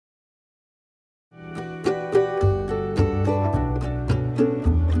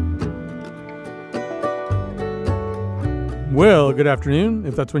Well, good afternoon,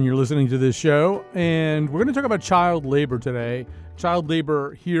 if that's when you're listening to this show. And we're going to talk about child labor today. Child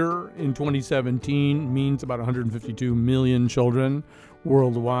labor here in 2017 means about 152 million children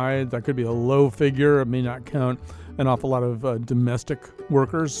worldwide. That could be a low figure. It may not count an awful lot of domestic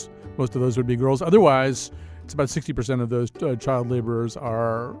workers. Most of those would be girls. Otherwise, it's about 60% of those child laborers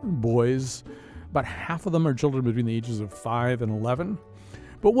are boys. About half of them are children between the ages of 5 and 11.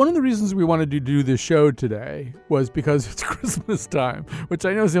 But one of the reasons we wanted to do this show today was because it's Christmas time, which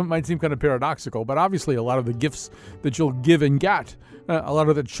I know might seem kind of paradoxical, but obviously a lot of the gifts that you'll give and get, a lot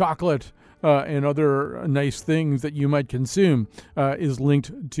of the chocolate and other nice things that you might consume is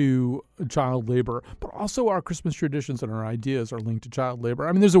linked to child labor. But also our Christmas traditions and our ideas are linked to child labor.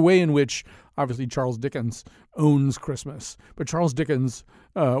 I mean, there's a way in which, obviously, Charles Dickens owns Christmas. But Charles Dickens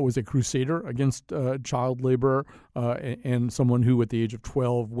was a crusader against child labor and someone who, at the age of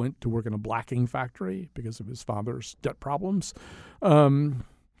 12, went to work in a blacking factory because of his father's debt problems.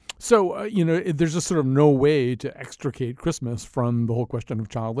 So, there's just sort of no way to extricate Christmas from the whole question of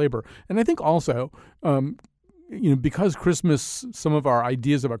child labor. And I think also, because Christmas, some of our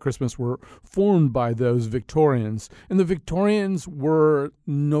ideas about Christmas were formed by those Victorians. And the Victorians were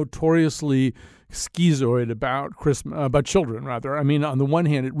notoriously schizoid about Christmas, about children, rather. I mean, on the one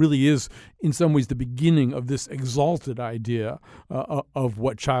hand, it really is, in some ways, the beginning of this exalted idea of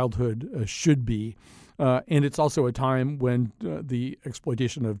what childhood should be. And it's also a time when the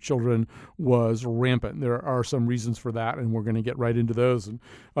exploitation of children was rampant. There are some reasons for that, and we're going to get right into those. And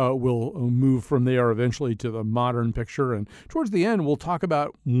we'll move from there eventually to the modern picture. And towards the end, we'll talk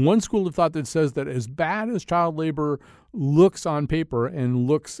about one school of thought that says that as bad as child labor looks on paper and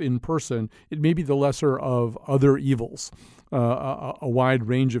looks in person, it may be the lesser of other evils. A wide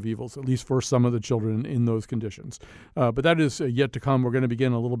range of evils, at least for some of the children in those conditions. But that is yet to come. We're going to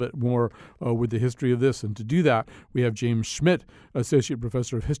begin a little bit more with the history of this. And to do that, we have James Schmidt, Associate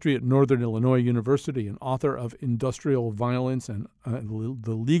Professor of History at Northern Illinois University and author of Industrial Violence and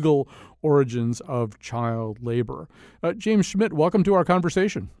the Legal Origins of Child Labor. James Schmidt, welcome to our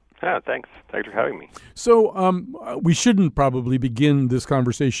conversation. Yeah, thanks. Thanks for having me. So we shouldn't probably begin this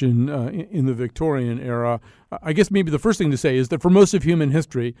conversation in the Victorian era. I guess maybe the first thing to say is that for most of human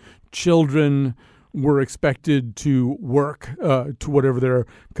history, children were expected to work to whatever their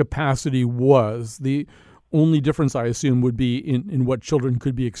capacity was. The only difference, I assume, would be in what children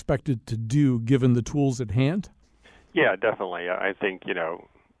could be expected to do given the tools at hand? Yeah, definitely. I think,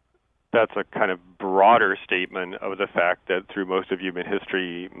 that's a kind of broader statement of the fact that through most of human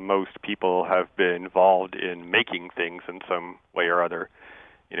history, most people have been involved in making things in some way or other.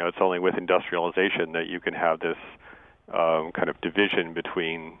 It's only with industrialization that you can have this kind of division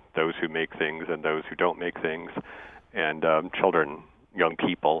between those who make things and those who don't make things. And children, young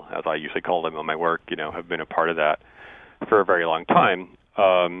people, as I usually call them in my work, have been a part of that for a very long time.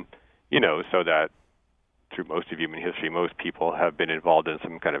 So that through most of human history, most people have been involved in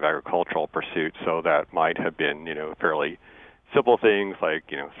some kind of agricultural pursuit. So that might have been, fairly simple things like,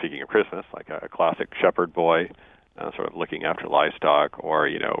 speaking of Christmas, like a classic shepherd boy, sort of looking after livestock, or,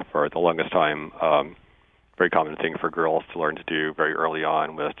 for the longest time, very common thing for girls to learn to do very early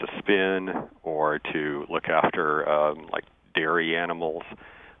on was to spin or to look after, like dairy animals,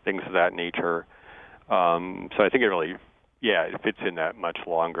 things of that nature. So I think it really, it fits in that much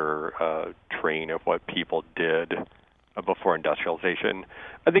longer train of what people did before industrialization.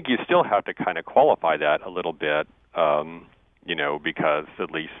 I think you still have to kind of qualify that a little bit, because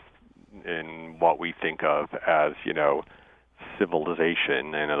at least in what we think of as,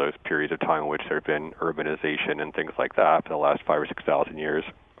 civilization and those periods of time in which there have been urbanization and things like that for the last 5,000 or 6,000 years,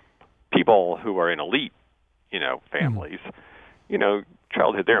 people who are in elite, families,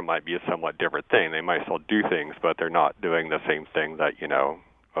 childhood there might be a somewhat different thing. They might still do things, but they're not doing the same thing that,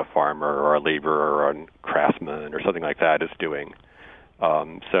 a farmer or a laborer or a craftsman or something like that is doing.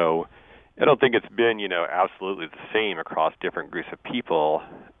 So I don't think it's been, absolutely the same across different groups of people.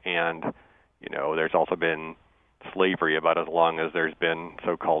 And, there's also been slavery about as long as there's been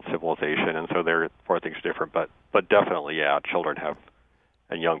so-called civilization. And so therefore things are different. But definitely, children have,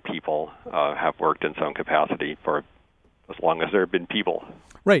 and young people have worked in some capacity for as long as there have been people.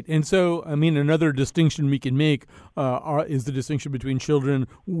 Right. And so, another distinction we can make is the distinction between children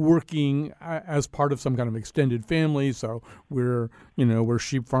working as part of some kind of extended family. So we're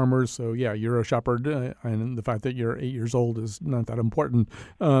sheep farmers. So, you're a shepherd. And the fact that you're 8 years old is not that important.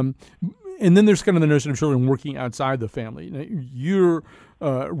 And then there's kind of the notion of children working outside the family. Now, your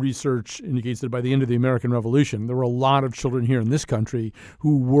research indicates that by the end of the American Revolution, there were a lot of children here in this country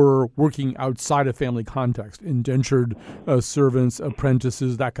who were working outside of family context, indentured servants,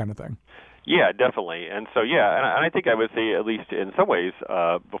 apprentices, that kind of thing. Yeah, definitely. And so, yeah, and I think I would say, at least in some ways,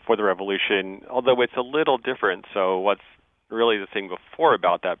 before the revolution, although it's a little different. So what's really the thing before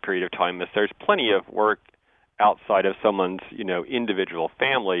about that period of time is there's plenty of work outside of someone's, individual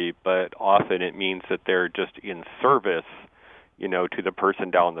family, but often it means that they're just in service, to the person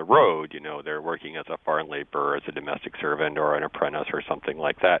down the road. They're working as a farm laborer, as a domestic servant, or an apprentice, or something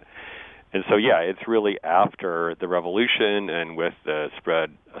like that. And so, yeah, it's really after the revolution and with the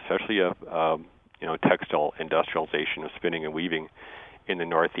spread, especially of, textile industrialization of spinning and weaving in the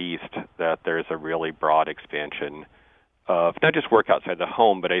Northeast, that there's a really broad expansion of not just work outside the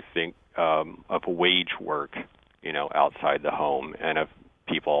home, but I think of wage work, outside the home, and of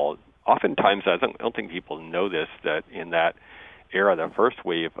people. Oftentimes, I don't think people know this, that in that era, the first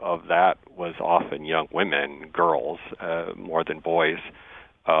wave of that was often young women, girls, more than boys.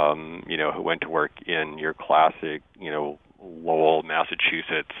 Who went to work in your classic, Lowell,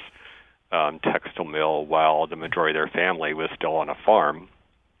 Massachusetts textile mill, while the majority of their family was still on a farm.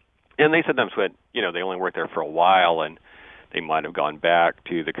 And they sometimes went, they only worked there for a while, and they might have gone back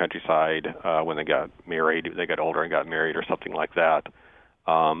to the countryside when they got married. They got older and got married, or something like that.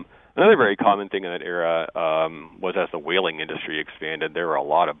 Another very common thing in that era was, as the whaling industry expanded, there were a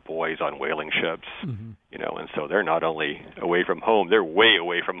lot of boys on whaling ships, and so they're not only away from home, they're way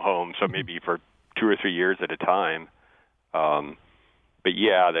away from home, so maybe for 2 or 3 years at a time. But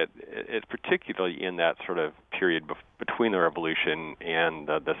yeah, that it's particularly in that sort of period between the Revolution and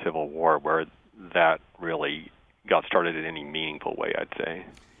the Civil War where that really got started in any meaningful way, I'd say.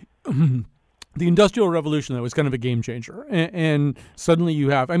 The Industrial Revolution, though, was kind of a game changer, and suddenly you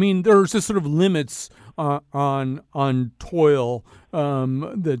have. I mean, there's just sort of limits on toil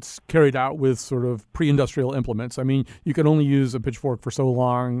that's carried out with sort of pre-industrial implements. I mean, you can only use a pitchfork for so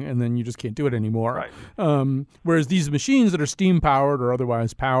long, and then you just can't do it anymore. Right. Whereas these machines that are steam-powered or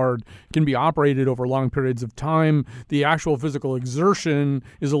otherwise powered can be operated over long periods of time. The actual physical exertion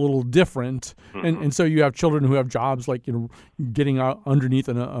is a little different, and so you have children who have jobs like getting out underneath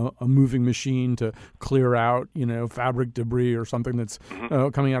a moving machine to clear out fabric debris or something that's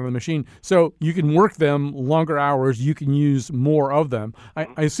coming out of the machine. So you can work them longer hours. You can use more of them. I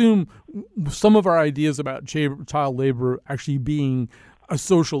assume some of our ideas about child labor actually being a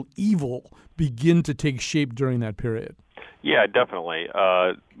social evil begin to take shape during that period. Yeah, definitely.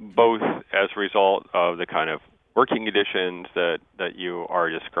 Both as a result of the kind of working conditions that you are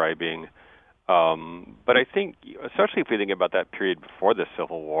describing. But I think, especially if we think about that period before the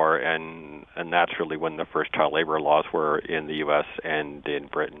Civil War, and that's really when the first child labor laws were in the U.S. and in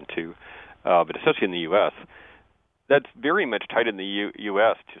Britain too, but especially in the U.S., that's very much tied in the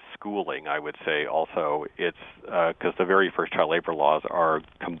U.S. to schooling, I would say also. It's because the very first child labor laws are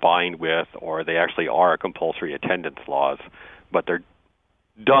combined with, or they actually are compulsory attendance laws, but they're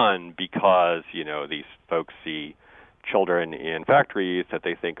done because, these folks see children in factories that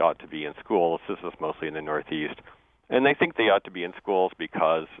they think ought to be in schools. This is mostly in the Northeast. And they think they ought to be in schools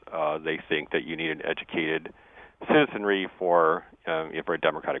because they think that you need an educated citizenry for a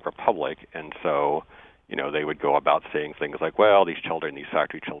democratic republic. And so, they would go about saying things like, well, these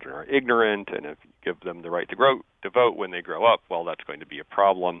factory children are ignorant, and if you give them the right to vote when they grow up, well, that's going to be a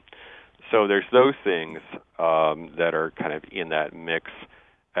problem. So there's those things that are kind of in that mix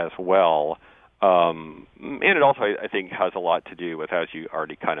as well. And it also, I think, has a lot to do with, as you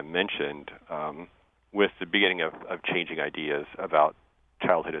already kind of mentioned, with the beginning of changing ideas about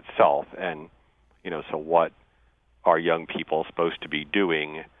childhood itself. And, so what are young people supposed to be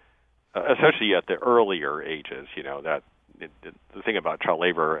doing, especially at the earlier ages? The thing about child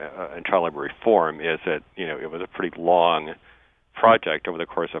labor and child labor reform is that, it was a pretty long project over the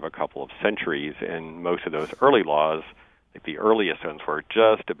course of a couple of centuries, and most of those early laws, like the earliest ones, were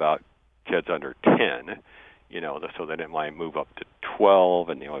just about kids under 10, so then it might move up to 12,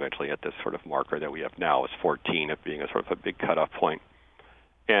 and eventually at this sort of marker that we have now is 14 of being a sort of a big cutoff point.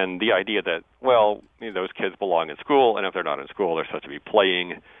 And the idea that, well, those kids belong in school, and if they're not in school, they're supposed to be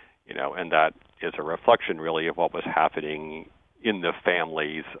playing, and that is a reflection really of what was happening in the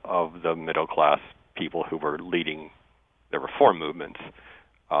families of the middle class people who were leading the reform movements.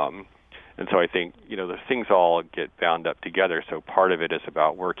 And so I think, the things all get bound up together. So part of it is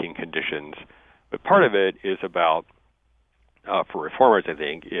about working conditions, but part of it is about, for reformers, I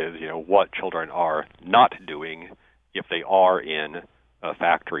think, is, what children are not doing if they are in a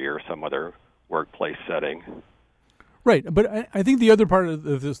factory or some other workplace setting. Right, but I think the other part of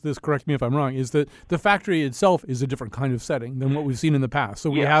this, correct me if I'm wrong, is that the factory itself is a different kind of setting than what we've seen in the past.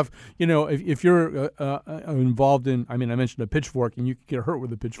 So we have, if you're involved in, I mentioned a pitchfork, and you could get hurt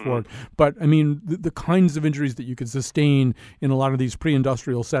with a pitchfork, but the kinds of injuries that you could sustain in a lot of these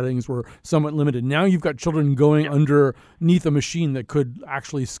pre-industrial settings were somewhat limited. Now you've got children going underneath a machine that could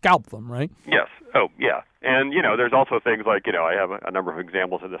actually scalp them, right? Yes. Oh, yeah. And, there's also things like, I have a number of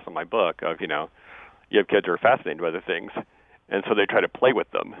examples of this in my book of, you have kids who are fascinated by other things, and so they try to play with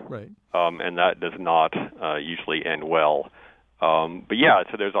them. Right. And that does not usually end well. But yeah,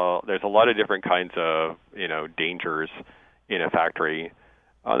 so there's a lot of different kinds of dangers in a factory.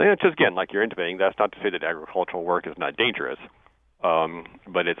 It's just, again, like you're intimating, that's not to say that agricultural work is not dangerous,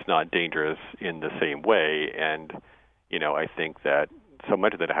 but it's not dangerous in the same way. And I think that so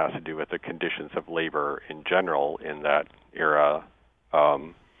much of it has to do with the conditions of labor in general in that era.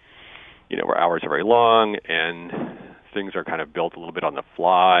 Where hours are very long and things are kind of built a little bit on the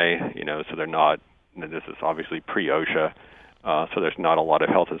fly, so they're not, this is obviously pre-OSHA, so there's not a lot of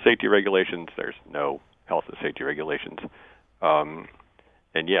health and safety regulations. There's no health and safety regulations. So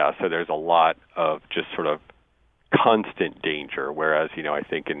there's a lot of just sort of constant danger, whereas, I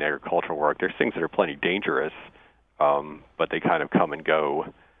think in agricultural work, there's things that are plenty dangerous, but they kind of come and go,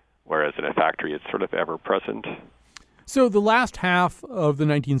 whereas in a factory, it's sort of ever present. So the last half of the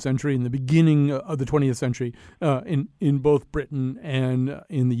 19th century and the beginning of the 20th century in both Britain and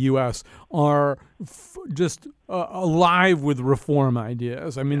in the U.S. are just alive with reform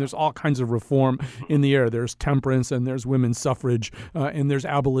ideas. There's all kinds of reform in the air. There's temperance and there's women's suffrage and there's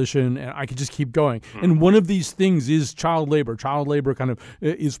abolition, and I could just keep going. And one of these things is child labor. Child labor kind of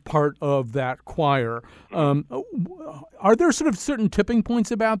is part of that choir. Are there sort of certain tipping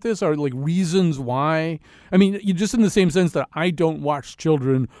points about this, or like reasons why? You just in the same sense that I don't watch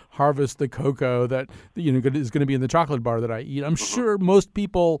children harvest the cocoa that is going to be in the chocolate bar that I eat. I'm sure most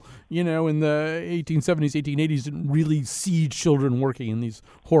people, in the 1870s, 1880s, didn't really see children working in these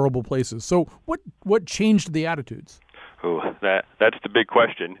horrible places. So what changed the attitudes? Oh, that's the big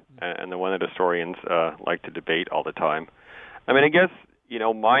question, and the one that historians like to debate all the time. I guess,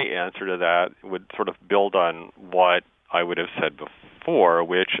 my answer to that would sort of build on what I would have said before,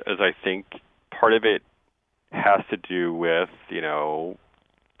 which is I think part of it has to do with,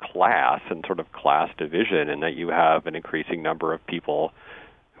 class and sort of class division, and that you have an increasing number of people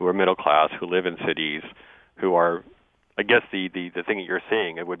who are middle class, who live in cities, who are, I guess the thing that you're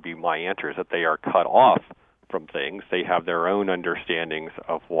saying, it would be my answer, is that they are cut off from things. They have their own understandings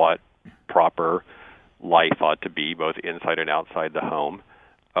of what proper life ought to be, both inside and outside the home,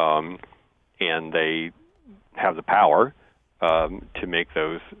 and they have the power to make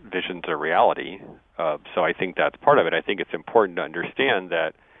those visions a reality. So I think that's part of it. I think it's important to understand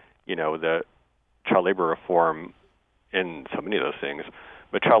that, the child labor reform and so many of those things,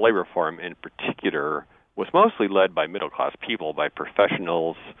 but child labor reform in particular was mostly led by middle-class people, by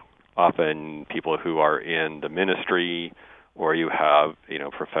professionals, often people who are in the ministry, or you have,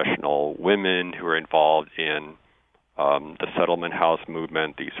 professional women who are involved in the settlement house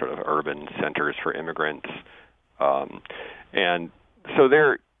movement, these sort of urban centers for immigrants. And so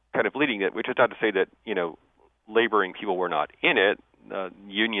they're kind of leading it, which is not to say that, laboring people were not in it.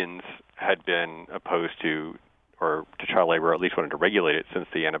 Unions had been opposed to child labor, or at least wanted to regulate it since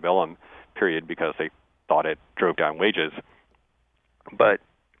the antebellum period because they thought it drove down wages. But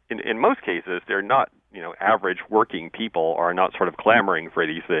in most cases, they're not, average working people are not sort of clamoring for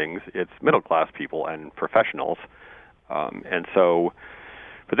these things. It's middle-class people and professionals. And so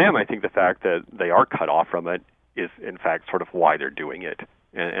for them, I think the fact that they are cut off from it is, in fact, sort of why they're doing it.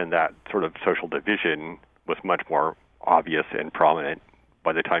 And that sort of social division was much more obvious and prominent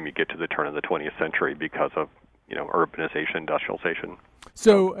by the time you get to the turn of the 20th century because of, urbanization, industrialization.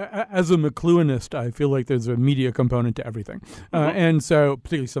 So as a McLuhanist, I feel like there's a media component to everything. And so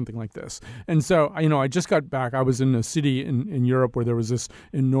particularly something like this. And so, I just got back. I was in a city in Europe where there was this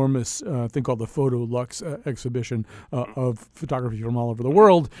enormous thing called the Photolux exhibition of photography from all over the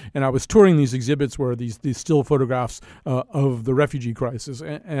world. And I was touring these exhibits where these still photographs of the refugee crisis.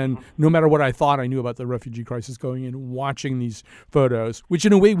 And no matter what I thought I knew about the refugee crisis, going in, watching these photos, which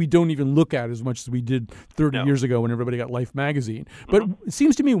in a way we don't even look at as much as we did 30 years ago when everybody got Life magazine. But it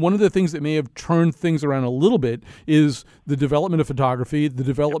seems to me one of the things that may have turned things around a little bit is the development of photography, the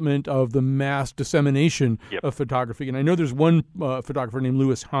development of the mass dissemination of photography. And I know there's one photographer named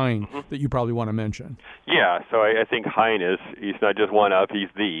Louis Hine that you probably want to mention. Yeah, so I think Hine he's not just one of, he's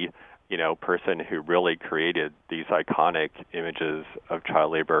the person who really created these iconic images of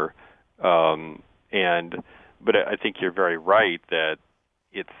child labor. But I think you're very right that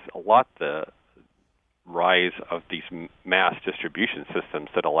it's a lot the rise of these mass distribution systems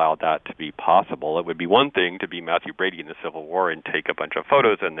that allowed that to be possible. It would be one thing to be Matthew Brady in the Civil War and take a bunch of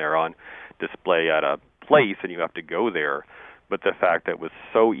photos and they're on display at a place and you have to go there. But the fact that it was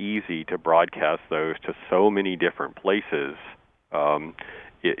so easy to broadcast those to so many different places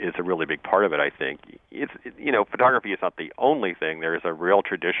is a really big part of it, I think. Photography is not the only thing. There is a real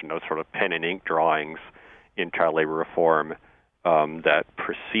tradition of sort of pen and ink drawings in child labor reform that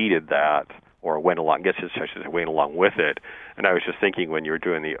preceded that, or went along, went along with it. And I was just thinking when you were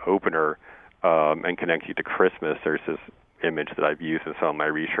doing the opener and connecting to Christmas, there's this image that I've used in some of my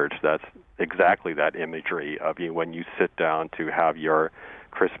research that's exactly that imagery of when you sit down to have your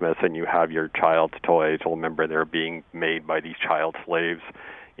Christmas and you have your child's toys. Well, remember they're being made by these child slaves,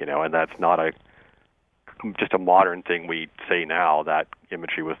 and that's not just a modern thing we say now. That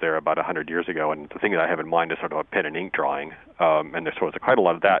imagery was there about 100 years ago, and the thing that I have in mind is sort of a pen and ink drawing, and there's sort of quite a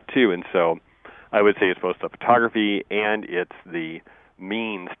lot of that too. And so I would say it's both the photography and it's the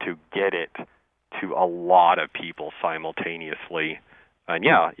means to get it to a lot of people simultaneously. And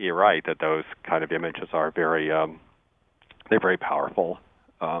yeah, you're right that those kind of images are they're very powerful.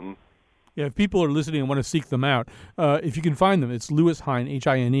 Yeah, if people are listening and want to seek them out, if you can find them, it's Louis Hine,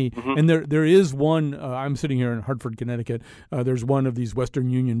 Hine. Mm-hmm. And there is one, I'm sitting here in Hartford, Connecticut. There's one of these Western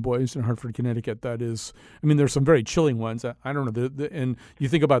Union boys in Hartford, Connecticut that is, there's some very chilling ones. I don't know. And you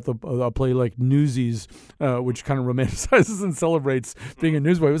think about a play like Newsies, which kind of romanticizes and celebrates being a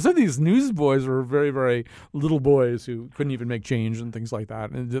newsboy. But some of these newsboys were very, very little boys who couldn't even make change and things like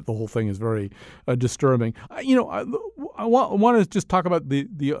that. And the whole thing is very disturbing. I want to just talk about the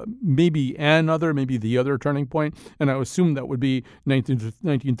maybe the other turning point, and I assume that would be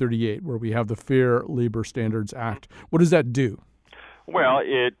 1938, where we have the Fair Labor Standards Act. What does that do? Well,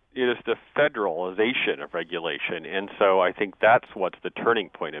 it is the federalization of regulation, and so I think that's what's the turning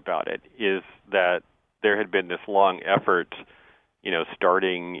point about it, is that there had been this long effort,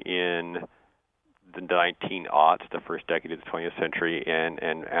 starting in the 1900s, the first decade of the 20th century, and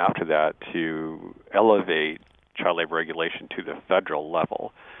after that, to elevate child labor regulation to the federal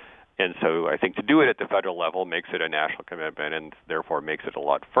level. And so I think to do it at the federal level makes it a national commitment and therefore makes it a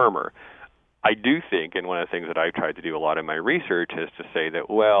lot firmer. I do think, and one of the things that I've tried to do a lot in my research is to say that,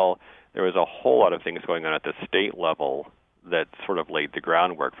 there was a whole lot of things going on at the state level that sort of laid the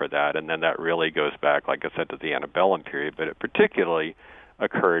groundwork for that. And then that really goes back, like I said, to the antebellum period, but it particularly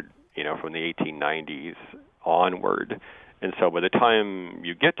occurred, from the 1890s onward. And so by the time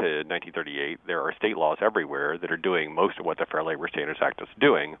you get to 1938, there are state laws everywhere that are doing most of what the Fair Labor Standards Act is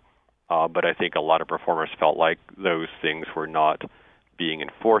doing. But I think a lot of reformers felt like those things were not being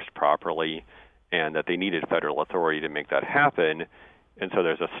enforced properly and that they needed federal authority to make that happen. And so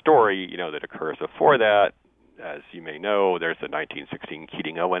there's a story, that occurs before that. As you may know, there's the 1916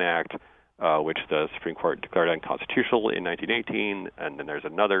 Keating-Owen Act, which the Supreme Court declared unconstitutional in 1918. And then there's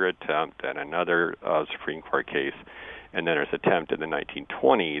another attempt and another Supreme Court case. And then there's an attempt in the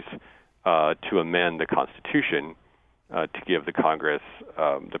 1920s to amend the Constitution to give the Congress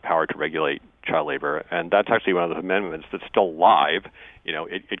the power to regulate child labor. And that's actually one of those amendments that's still live.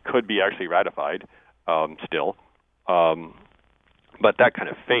 It could be actually ratified still. But that kind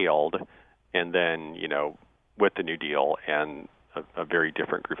of failed. And then, with the New Deal and a very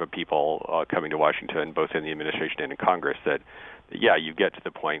different group of people coming to Washington, both in the administration and in Congress, that you get to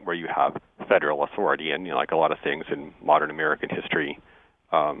the point where you have federal authority. And, like a lot of things in modern American history,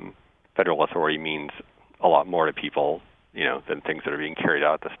 federal authority means a lot more to people, than things that are being carried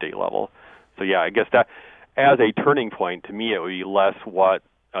out at the state level. So, I guess that as a turning point, to me, it would be less what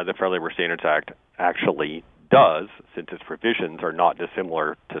the Fair Labor Standards Act actually does, since its provisions are not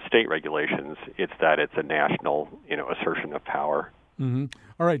dissimilar to state regulations. It's that it's a national, assertion of power. Mm-hmm.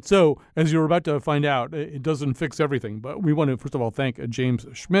 All right. So as you're about to find out, it doesn't fix everything. But we want to, first of all, thank James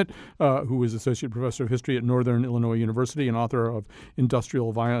Schmidt, who is Associate Professor of History at Northern Illinois University and author of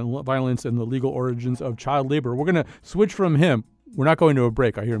Industrial Violence and the Legal Origins of Child Labor. We're going to switch from him. We're not going to a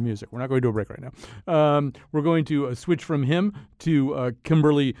break. I hear music. We're not going to a break right now. We're going to switch from him to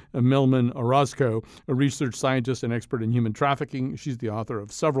Kimberly Millman Orozco, a research scientist and expert in human trafficking. She's the author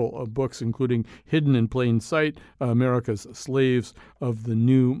of several books, including Hidden in Plain Sight, America's Slaves of the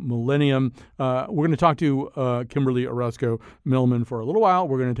New Millennium. We're going to talk to Kimberly Orozco Millman for a little while.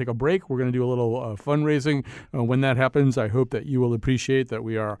 We're going to take a break. We're going to do a little fundraising. When that happens, I hope that you will appreciate that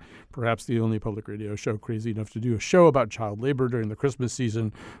we are perhaps the only public radio show crazy enough to do a show about child labor during during the Christmas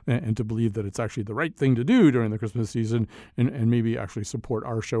season and to believe that it's actually the right thing to do during the Christmas season and maybe actually support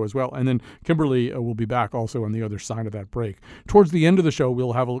our show as well. And then Kimberly will be back also on the other side of that break. Towards the end of the show,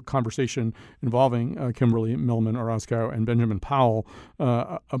 we'll have a conversation involving Kimberly Millman Orozco and Benjamin Powell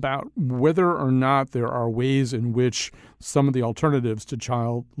about whether or not there are ways in which some of the alternatives to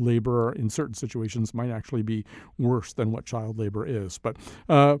child labor in certain situations might actually be worse than what child labor is. But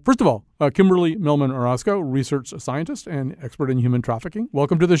first of all, Kimberly Millman Orozco, research scientist and expert in human trafficking.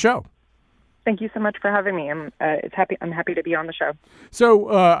 Welcome to the show. Thank you so much for having me. I'm happy to be on the show. So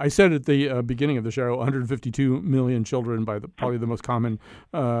I said at the beginning of the show, 152 million children, by probably the most common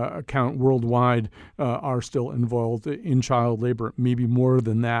count worldwide, are still involved in child labor, maybe more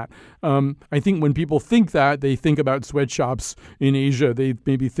than that. I think when people think that, they think about sweatshops in Asia. They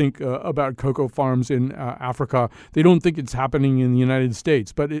maybe think about cocoa farms in Africa. They don't think it's happening in the United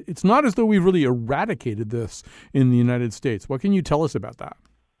States. But it's not as though we've really eradicated this in the United States. What can you tell us about that?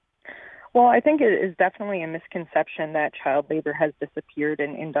 Well, I think it is definitely a misconception that child labor has disappeared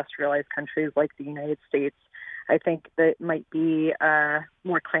in industrialized countries like the United States. I think that might be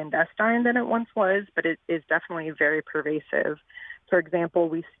more clandestine than it once was, but it is definitely very pervasive. For example,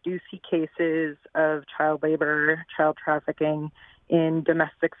 we do see cases of child labor, child trafficking in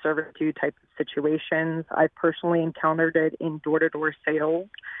domestic servitude type of situations. I've personally encountered it in door-to-door sales,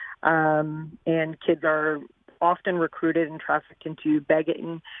 and kids are often recruited and trafficked into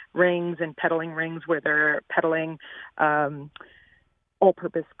begging rings and peddling rings where they're peddling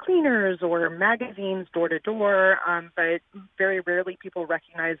all-purpose cleaners or magazines door to door, but very rarely people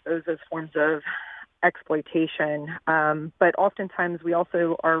recognize those as forms of exploitation. But oftentimes we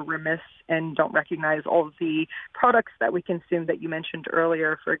also are remiss and don't recognize all of the products that we consume that you mentioned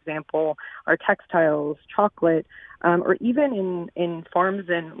earlier. For example, our textiles, chocolate, or even in farms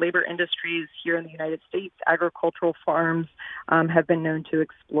and labor industries here in the United States, agricultural farms have been known to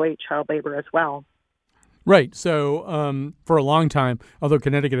exploit child labor as well. Right. So for a long time, although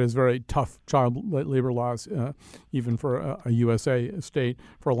Connecticut has very tough child labor laws, even for a USA state,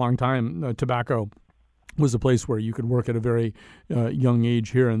 for a long time, tobacco was a place where you could work at a very young age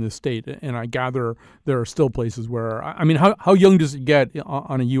here in this state. And I gather there are still places where, I mean, how young does it get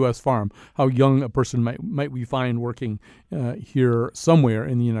on a U.S. farm? How young a person might we find working here somewhere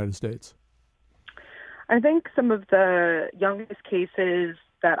in the United States? I think some of the youngest cases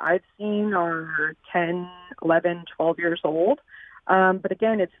that I've seen are 10, 11, 12 years old. But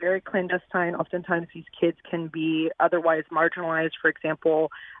again, it's very clandestine. Oftentimes these kids can be otherwise marginalized, for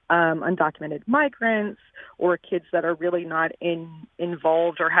example, undocumented migrants or kids that are really not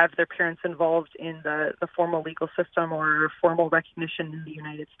involved or have their parents involved in the formal legal system or formal recognition in the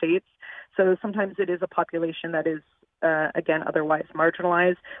United States. So sometimes it is a population that is, again, otherwise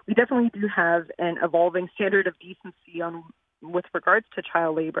marginalized. We definitely do have an evolving standard of decency with regards to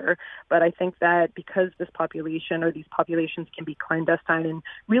child labor, but I think that because this population or these populations can be clandestine and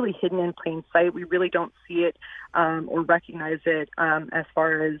really hidden in plain sight, we really don't see it or recognize it as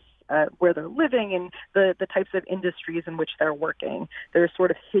far as where they're living and the types of industries in which they're working. They're sort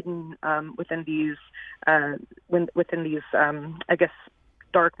of hidden within these, I guess,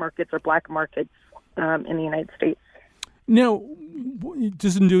 dark markets or black markets in the United States. Now,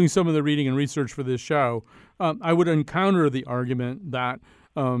 just in doing some of the reading and research for this show, I would encounter the argument that,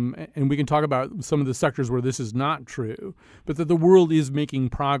 and we can talk about some of the sectors where this is not true, but that the world is making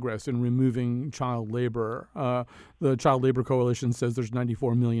progress in removing child labor. The Child Labor Coalition says there's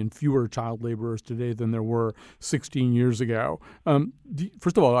 94 million fewer child laborers today than there were 16 years ago.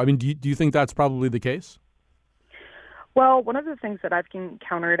 First of all, I mean, do you think that's probably the case? Well, one of the things that I've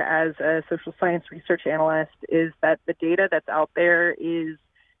encountered as a social science research analyst is that the data that's out there is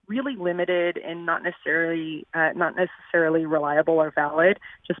really limited and not necessarily reliable or valid.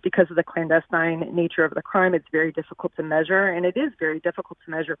 Just because of the clandestine nature of the crime, it's very difficult to measure, and it is very difficult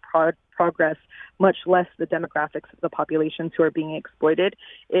to measure progress, much less the demographics of the populations who are being exploited.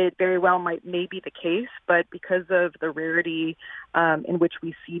 It very well may be the case, but because of the rarity in which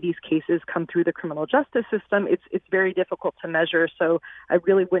we see these cases come through the criminal justice system, it's very difficult to measure. So I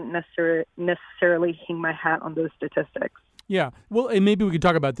really wouldn't necessarily hang my hat on those statistics. Yeah, well, and maybe we could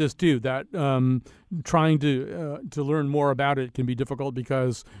talk about this too. That trying to learn more about it can be difficult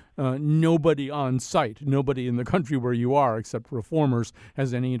because nobody on site, nobody in the country where you are, except reformers,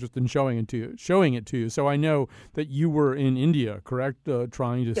 has any interest in showing it to you. So I know that you were in India, correct?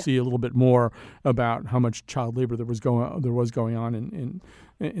 Trying to see a little bit more about how much child labor there was going on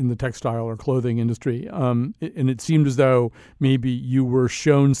in the textile or clothing industry, and it seemed as though maybe you were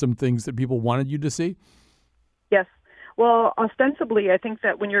shown some things that people wanted you to see. Yes. Well, ostensibly, I think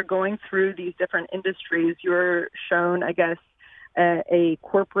that when you're going through these different industries, you're shown, I guess, a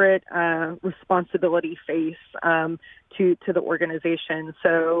corporate responsibility face to the organization.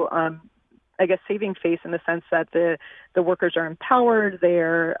 So I guess saving face in the sense that the workers are empowered,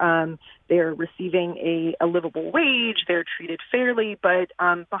 they're receiving a livable wage, they're treated fairly, but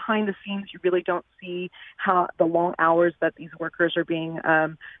behind the scenes you really don't see how the long hours that these workers are being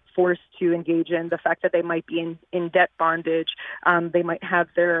forced to engage in, the fact that they might be in debt bondage, they might have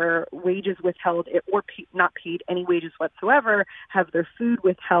their wages withheld or not paid any wages whatsoever, have their food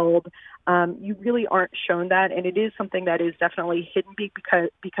withheld. You really aren't shown that, and it is something that is definitely hidden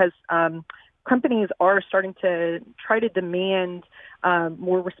because companies are starting to try to demand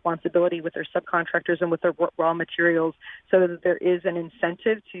more responsibility with their subcontractors and with their raw materials so that there is an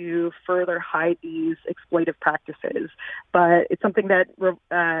incentive to further hide these exploitive practices. But it's something that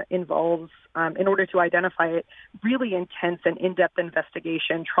involves, in order to identify it, really intense and in-depth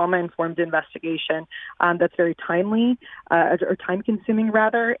investigation, trauma-informed investigation that's very timely, or time-consuming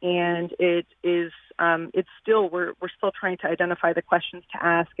rather, and it is it's still we're still trying to identify the questions to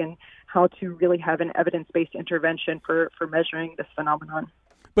ask and how to really have an evidence-based intervention for measuring this phenomenon.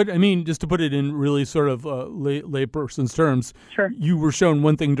 But I mean, just to put it in really sort of layperson's terms, sure. You were shown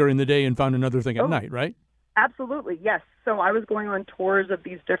one thing during the day and found another thing at night, right? Absolutely, yes. So I was going on tours of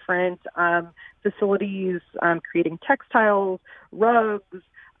these different facilities, creating textiles, rugs,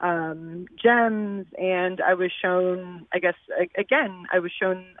 gems, and I was shown, I guess, again, I was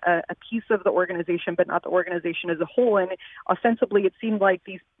shown a piece of the organization, but not the organization as a whole. And ostensibly, it seemed like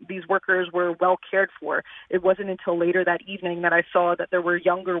these workers were well cared for. It wasn't until later that evening that I saw that there were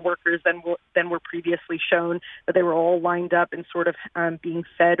younger workers than were previously shown, that they were all lined up and sort of being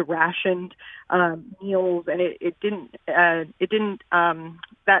fed rationed meals, and it didn't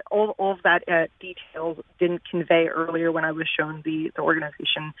that all of that details didn't convey earlier when I was shown the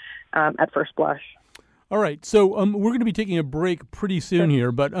organization at first blush. All right, so we're going to be taking a break pretty soon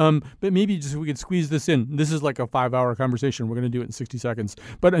here, but maybe just we could squeeze this in. This is like a 5-hour conversation. We're going to do it in 60 seconds.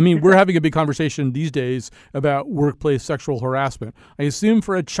 But I mean, we're having a big conversation these days about workplace sexual harassment. I assume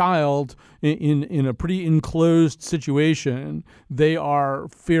for a child in a pretty enclosed situation, they are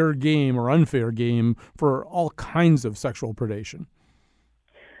fair game or unfair game for all kinds of sexual predation.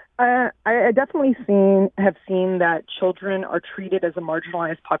 I definitely have seen that children are treated as a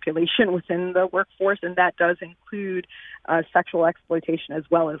marginalized population within the workforce, and that does include sexual exploitation as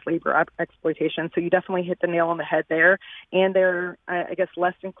well as labor exploitation. So you definitely hit the nail on the head there. And they're, I guess,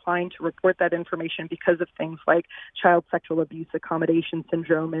 less inclined to report that information because of things like child sexual abuse accommodation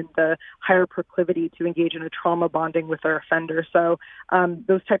syndrome and the higher proclivity to engage in a trauma bonding with their offender. So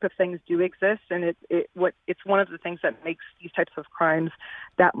those type of things do exist, and it's one of the things that makes these types of crimes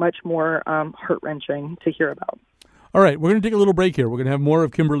that much more heart-wrenching to hear about. All right, we're going to take a little break here. We're going to have more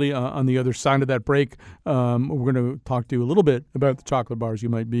of Kimberly on the other side of that break. We're going to talk to you a little bit about the chocolate bars you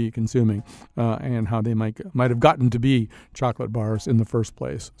might be consuming and how they might have gotten to be chocolate bars in the first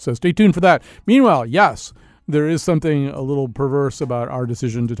place. So stay tuned for that. Meanwhile, yes, there is something a little perverse about our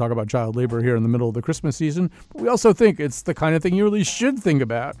decision to talk about child labor here in the middle of the Christmas season. But we also think it's the kind of thing you really should think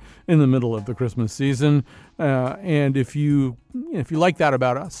about in the middle of the Christmas season. And if you like that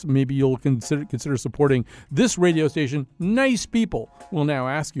about us, maybe you'll consider supporting this radio station. Nice people will now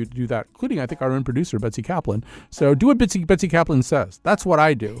ask you to do that, including, I think, our own producer, Betsy Kaplan. So do what Betsy Kaplan says. That's what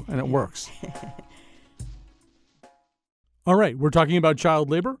I do, and it works. All right, we're talking about child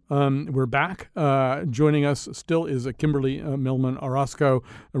labor. We're back. Joining us still is Kimberly Millman Orozco,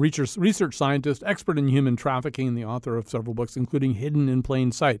 a research scientist, expert in human trafficking, and the author of several books, including Hidden in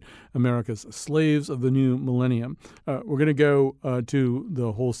Plain Sight, America's Slaves of the New Millennium. We're going to go to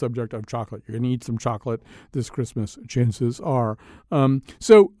the whole subject of chocolate. You're going to eat some chocolate this Christmas, chances are.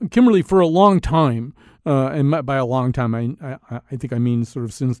 So, Kimberly, for a long time, and by a long time, I think I mean sort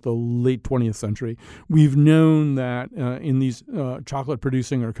of since the late 20th century, we've known that in these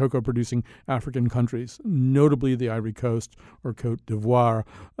chocolate-producing or cocoa-producing African countries, notably the Ivory Coast or Côte d'Ivoire,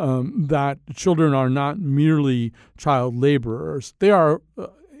 that children are not merely child laborers. They are,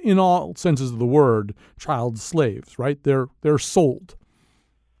 in all senses of the word, child slaves, right? They're sold.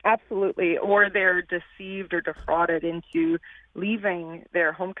 Absolutely. Or they're deceived or defrauded into leaving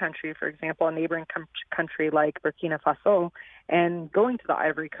their home country, for example, a neighboring country like Burkina Faso, and going to the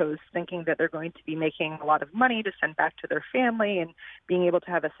Ivory Coast thinking that they're going to be making a lot of money to send back to their family and being able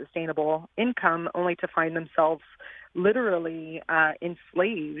to have a sustainable income, only to find themselves literally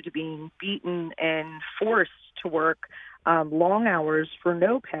enslaved, being beaten and forced to work long hours for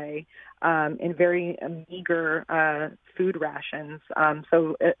no pay in very meager food rations.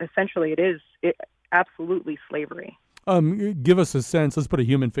 So essentially it is absolutely slavery. Give us a sense. Let's put a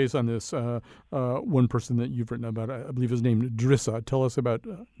human face on this. One person that you've written about, I believe is named Drissa. Tell us about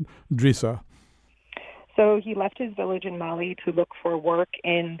Drissa. So he left his village in Mali to look for work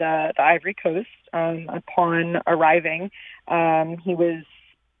in the Ivory Coast. Upon arriving, he was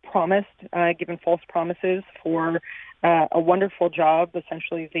given false promises for a wonderful job.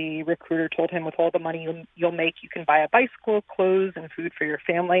 Essentially, the recruiter told him, with all the money you'll make, you can buy a bicycle, clothes, and food for your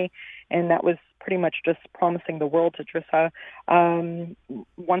family. And that was pretty much just promising the world to Drissa.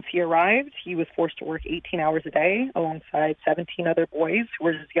 Once he arrived, he was forced to work 18 hours a day alongside 17 other boys who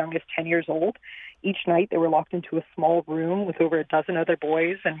were as young as 10 years old. Each night, they were locked into a small room with over a dozen other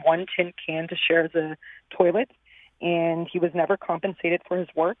boys and one tin can to share as a toilet. And he was never compensated for his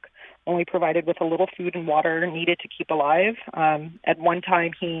work, only provided with a little food and water needed to keep alive. At one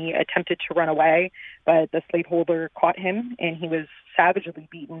time, he attempted to run away, but the slaveholder caught him, and he was savagely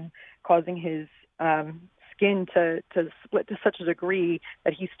beaten, causing his skin to split to such a degree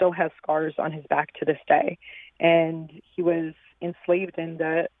that he still has scars on his back to this day. And he was enslaved in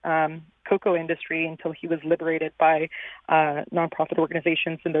the cocoa industry until he was liberated by nonprofit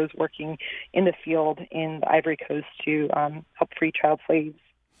organizations and those working in the field in the Ivory Coast to help free child slaves.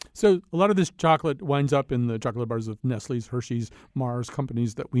 So a lot of this chocolate winds up in the chocolate bars of Nestle's, Hershey's, Mars,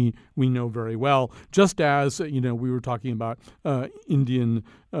 companies that we know very well. Just as, we were talking about Indian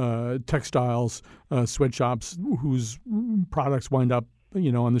textiles, sweatshops whose products wind up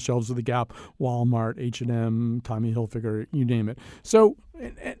on the shelves of the Gap, Walmart, H&M, Tommy Hilfiger, you name it. So,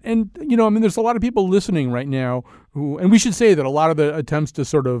 and there's a lot of people listening right now who, and we should say that a lot of the attempts to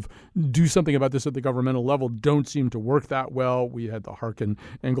sort of do something about this at the governmental level don't seem to work that well. We had the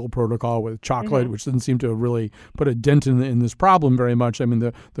Harkin-Engel protocol with chocolate, which didn't seem to really put a dent in this problem very much. I mean,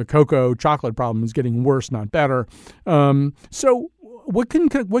 the cocoa chocolate problem is getting worse, not better. So what can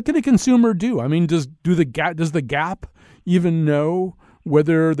a consumer do? I mean, does the Gap even know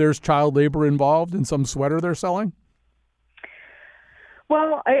whether there's child labor involved in some sweater they're selling?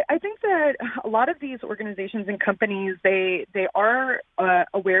 Well, I think that a lot of these organizations and companies, they are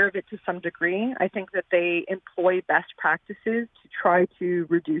aware of it to some degree. I think that they employ best practices to try to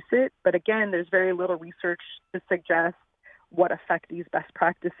reduce it. But again, there's very little research to suggest what effect these best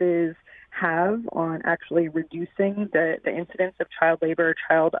practices have on actually reducing the incidence of child labor,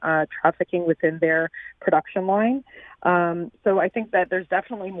 child trafficking within their production line. So I think that there's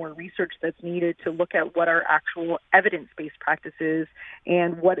definitely more research that's needed to look at what are actual evidence-based practices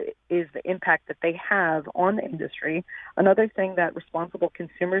and what is the impact that they have on the industry. Another thing that responsible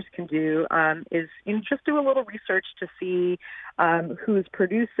consumers can do is just do a little research to see who's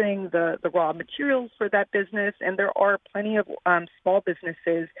producing the raw materials for that business. And there are plenty of small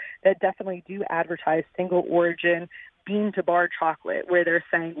businesses that definitely do advertise single origin bean to bar chocolate, where they're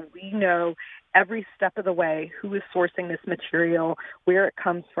saying, we know every step of the way who is sourcing this material, where it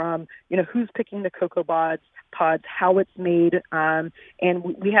comes from, who's picking the cocoa pods, how it's made, and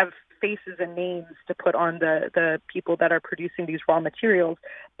we have faces and names to put on the people that are producing these raw materials.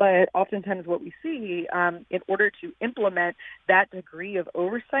 But oftentimes what we see, in order to implement that degree of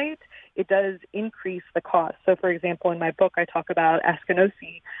oversight, it does increase the cost. So, for example, in my book, I talk about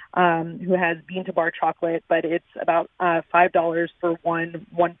Askinosie, who has bean-to-bar chocolate, but it's about $5 for one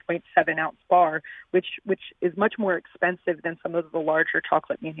 1.7-ounce bar, which is much more expensive than some of the larger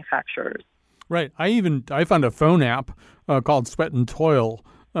chocolate manufacturers. Right. I found a phone app called Sweat and Toil.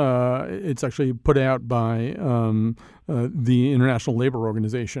 It's actually put out by the International Labor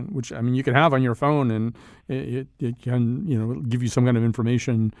Organization, which, you can have on your phone, and it can, give you some kind of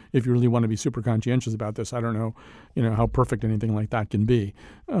information if you really want to be super conscientious about this. I don't know, how perfect anything like that can be.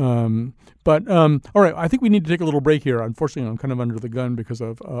 But all right, I think we need to take a little break here. Unfortunately, I'm kind of under the gun because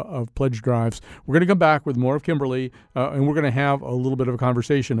of pledge drives. We're going to come back with more of Kimberly, and we're going to have a little bit of a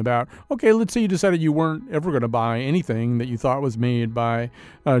conversation about, okay, let's say you decided you weren't ever going to buy anything that you thought was made by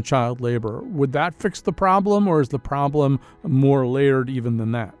child labor. Would that fix the problem, or is the problem more layered even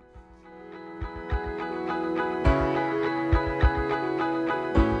than that?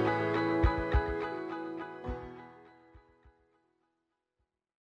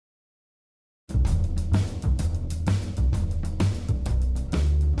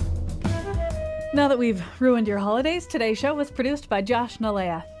 Now that we've ruined your holidays, today's show was produced by Josh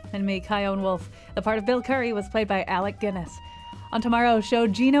Nalea and me, Kyone Wolf. The part of Bill Curry was played by Alec Guinness. On tomorrow's show,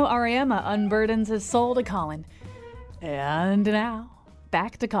 Gino Auriemma unburdens his soul to Colin. And now,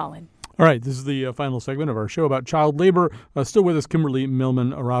 back to Colin. All right, this is the final segment of our show about child labor. Still with us, Kimberly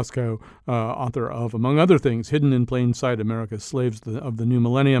Millman Orozco, author of, among other things, Hidden in Plain Sight, America's Slaves of the New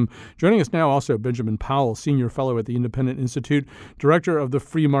Millennium. Joining us now also Benjamin Powell, Senior Fellow at the Independent Institute, Director of the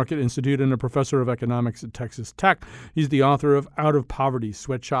Free Market Institute, and a Professor of Economics at Texas Tech. He's the author of Out of Poverty,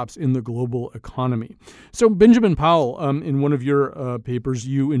 Sweatshops in the Global Economy. So, Benjamin Powell, in one of your papers,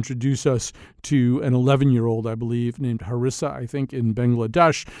 you introduce us to an 11-year-old, I believe, named Harissa, I think, in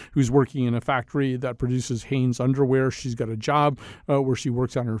Bangladesh, who's working in a factory that produces Hanes underwear. She's got a job where she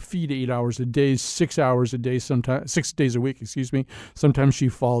works on her feet 8 hours a day, 6 hours a day, sometimes 6 days a week, Sometimes she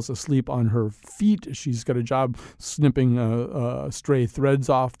falls asleep on her feet. She's got a job snipping stray threads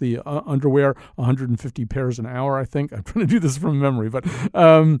off the underwear, 150 pairs an hour, I think. I'm trying to do this from memory, but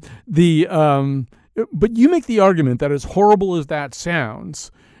but you make the argument that as horrible as that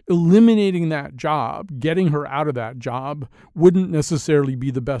sounds, eliminating that job, getting her out of that job, wouldn't necessarily be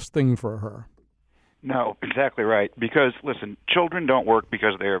the best thing for her. No, exactly right. Because, listen, children don't work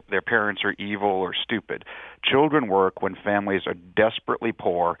because their parents are evil or stupid. Children work when families are desperately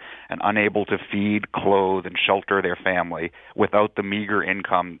poor and unable to feed, clothe, and shelter their family without the meager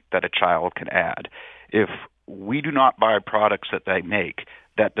income that a child can add. If we do not buy products that they make,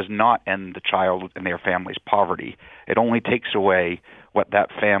 that does not end the child and their family's poverty. It only takes away what that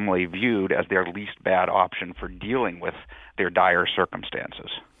family viewed as their least bad option for dealing with their dire circumstances.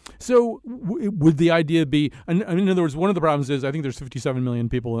 So would the idea be, in other words, one of the problems is I think there's 57 million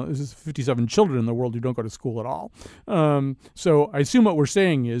people, 57 children in the world who don't go to school at all. So I assume what we're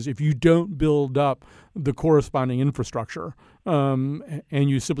saying is if you don't build up the corresponding infrastructure and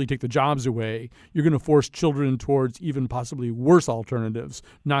you simply take the jobs away, you're going to force children towards even possibly worse alternatives,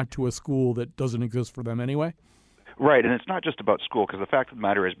 not to a school that doesn't exist for them anyway. Right, and it's not just about school, because the fact of the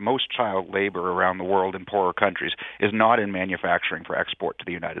matter is most child labor around the world in poorer countries is not in manufacturing for export to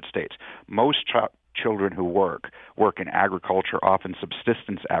the United States. Most children who work in agriculture, often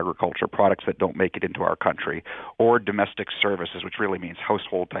subsistence agriculture, products that don't make it into our country, or domestic services, which really means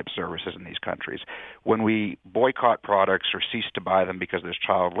household-type services in these countries. When we boycott products or cease to buy them because there's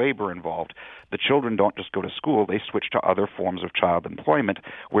child labor involved, the children don't just go to school, they switch to other forms of child employment,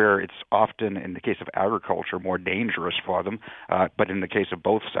 where it's often, in the case of agriculture, more dangerous for them, but in the case of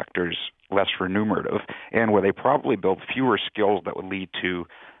both sectors, less remunerative, and where they probably build fewer skills that would lead to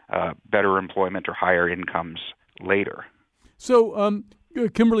better employment or higher incomes later. So,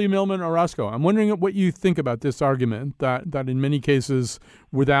 Kimberly Millman Orozco, I'm wondering what you think about this argument that in many cases,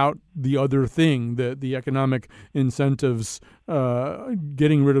 without the other thing, the economic incentives,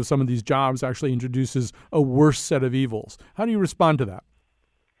 getting rid of some of these jobs actually introduces a worse set of evils. How do you respond to that?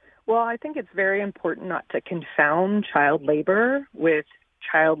 Well, I think it's very important not to confound child labor with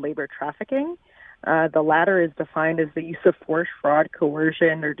child labor trafficking. The latter is defined as the use of force, fraud,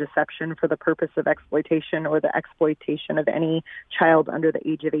 coercion, or deception for the purpose of exploitation or the exploitation of any child under the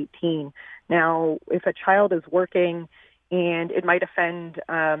age of 18. Now, if a child is working, and it might offend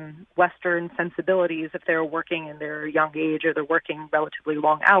Western sensibilities if they're working in their young age or they're working relatively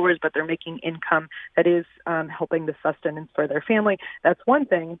long hours, but they're making income that is helping the sustenance for their family. That's one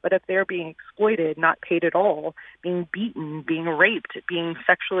thing. But if they're being exploited, not paid at all, being beaten, being raped, being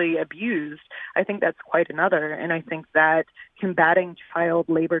sexually abused, I think that's quite another. And I think that combating child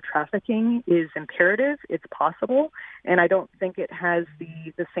labor trafficking is imperative. It's possible. And I don't think it has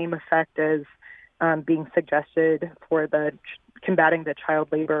the same effect as being suggested for combating the child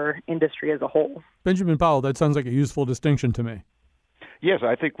labor industry as a whole. Benjamin Powell, that sounds like a useful distinction to me. Yes,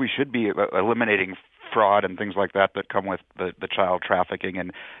 I think we should be eliminating fraud and things like that come with the child trafficking,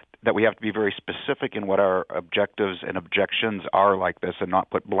 and that we have to be very specific in what our objectives and objections are like this, and not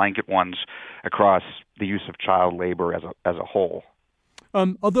put blanket ones across the use of child labor as a whole.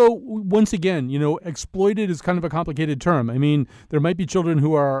 Although, once again, exploited is kind of a complicated term. I mean, there might be children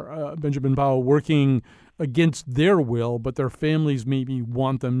who are, Benjamin Powell, working against their will, but their families maybe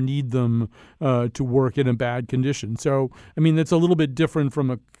want them, need them to work in a bad condition. So, I mean, that's a little bit different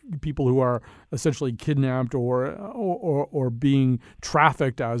from people who are essentially kidnapped or being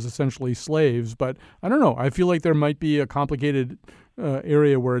trafficked as essentially slaves. But I don't know. I feel like there might be a complicated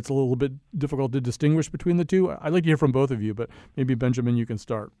area where it's a little bit difficult to distinguish between the two. I'd like to hear from both of you, but maybe, Benjamin, you can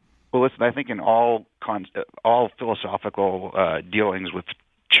start. Well, listen, I think in all philosophical dealings with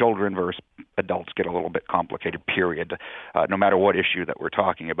children versus adults get a little bit complicated, period, no matter what issue that we're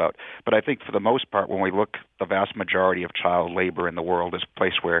talking about. But I think for the most part, when we look, the vast majority of child labor in the world is a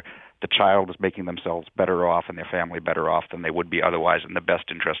place where the child is making themselves better off and their family better off than they would be otherwise in the best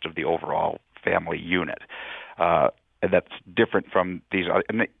interest of the overall family unit. And that's different from these.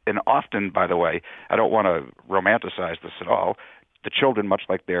 And often, by the way, I don't want to romanticize this at all, The children, much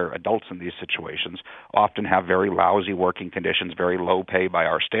like they're adults in these situations, often have very lousy working conditions, very low pay by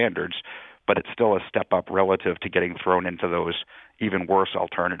our standards, but it's still a step up relative to getting thrown into those even worse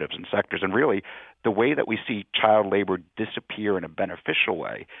alternatives and sectors. And really, the way that we see child labor disappear in a beneficial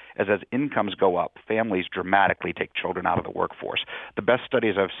way is as incomes go up, families dramatically take children out of the workforce. The best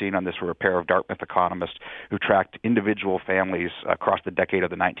studies I've seen on this were a pair of Dartmouth economists who tracked individual families across the decade of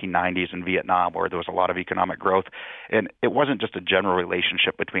the 1990s in Vietnam, where there was a lot of economic growth. And it wasn't just a general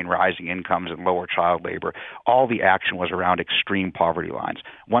relationship between rising incomes and lower child labor. All the action was around extreme poverty lines.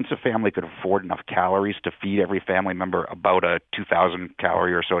 Once a family could afford enough calories to feed every family member about a 2,000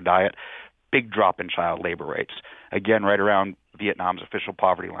 calorie or so diet, big drop in child labor rates. Again, right around Vietnam's official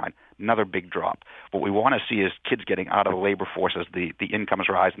poverty line, another big drop. What we want to see is kids getting out of the labor force as the incomes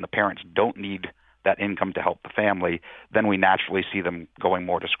rise and the parents don't need that income to help the family. Then we naturally see them going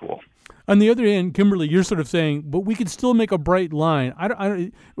more to school. On the other hand, Kimberly, you're sort of saying, but we could still make a bright line.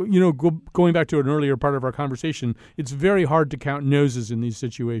 Going back to an earlier part of our conversation, it's very hard to count noses in these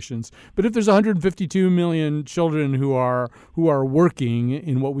situations. But if there's 152 million children who are working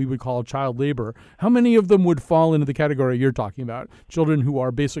in what we would call child labor, how many of them would fall into the category you're talking about? Children who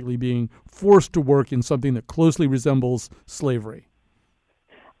are basically being forced to work in something that closely resembles slavery.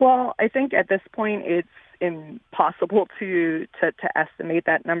 Well, I think at this point it's impossible to estimate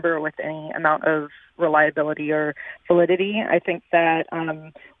that number with any amount of reliability or validity. I think that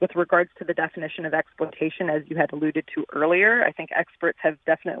with regards to the definition of exploitation, as you had alluded to earlier, I think experts have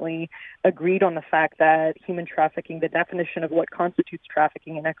definitely agreed on the fact that human trafficking, the definition of what constitutes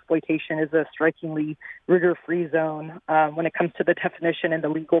trafficking and exploitation, is a strikingly rigor-free zone when it comes to the definition and the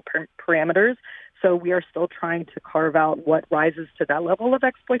legal parameters. So we are still trying to carve out what rises to that level of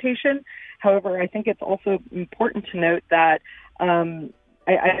exploitation. However, I think it's also important to note that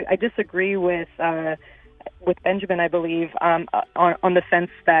I disagree with Benjamin, I believe, on the sense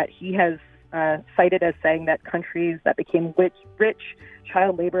that he has cited as saying that countries that became rich,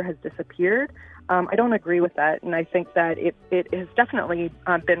 child labor has disappeared. I don't agree with that, and I think that it has definitely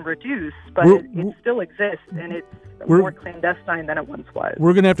been reduced, but it still exists, and it's more clandestine than it once was.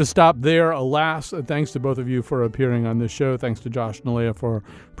 We're going to have to stop there, alas. Thanks to both of you for appearing on this show. Thanks to Josh Nalea for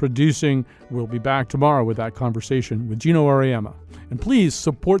producing. We'll be back tomorrow with that conversation with Gino Auriemma. And please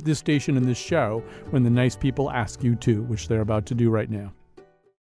support this station and this show when the nice people ask you to, which they're about to do right now.